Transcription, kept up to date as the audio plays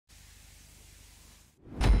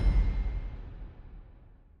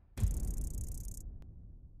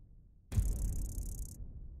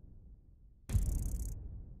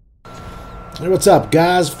Hey, what's up,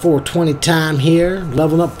 guys? 420 time here.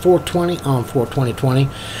 Leveling up 420 on 42020.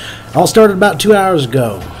 All started about 2 hours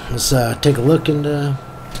ago. Let's take a look and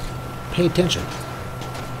pay attention.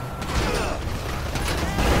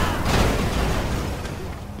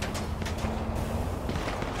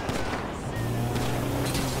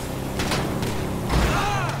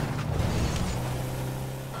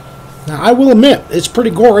 Now, I will admit, it's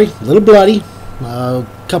pretty gory, a little bloody. A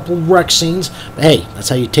couple wreck scenes, but hey, that's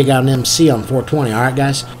how you take out an MC on 420, alright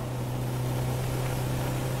guys?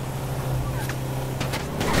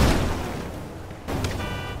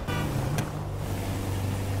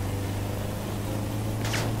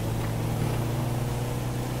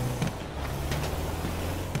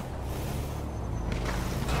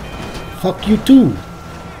 Fuck you too.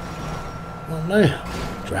 Well, no,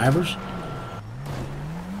 drivers.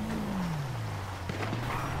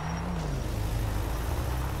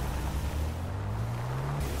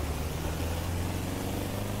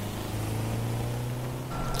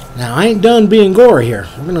 Now, I ain't done being gory here.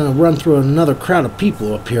 We're going to run through another crowd of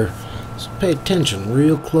people up here. So pay attention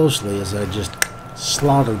real closely as I just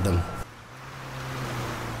slaughtered them.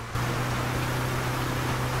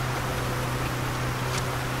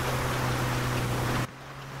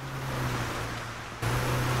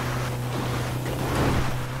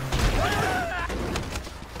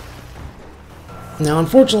 Now,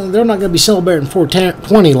 unfortunately, they're not going to be celebrating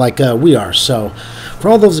 420 like we are. So, for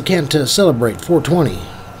all those that can't celebrate 420,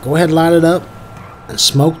 go ahead and light it up and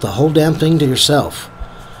smoke the whole damn thing to yourself.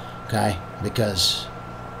 Okay? Because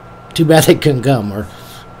too bad they couldn't come, or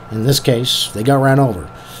in this case, they got ran over.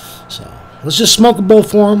 So, let's just smoke a bowl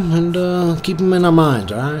for them and keep them in our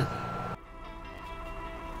minds, alright?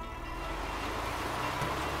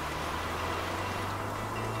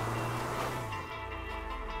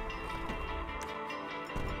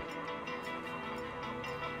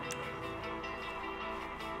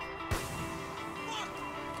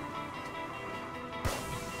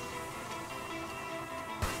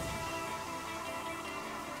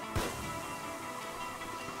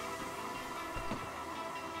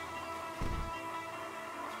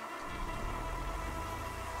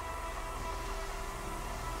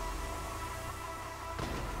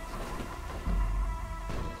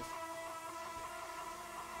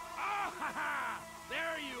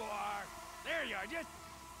 There you are. Just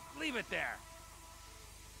leave it there.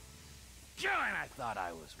 John, I thought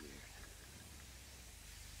I was weird.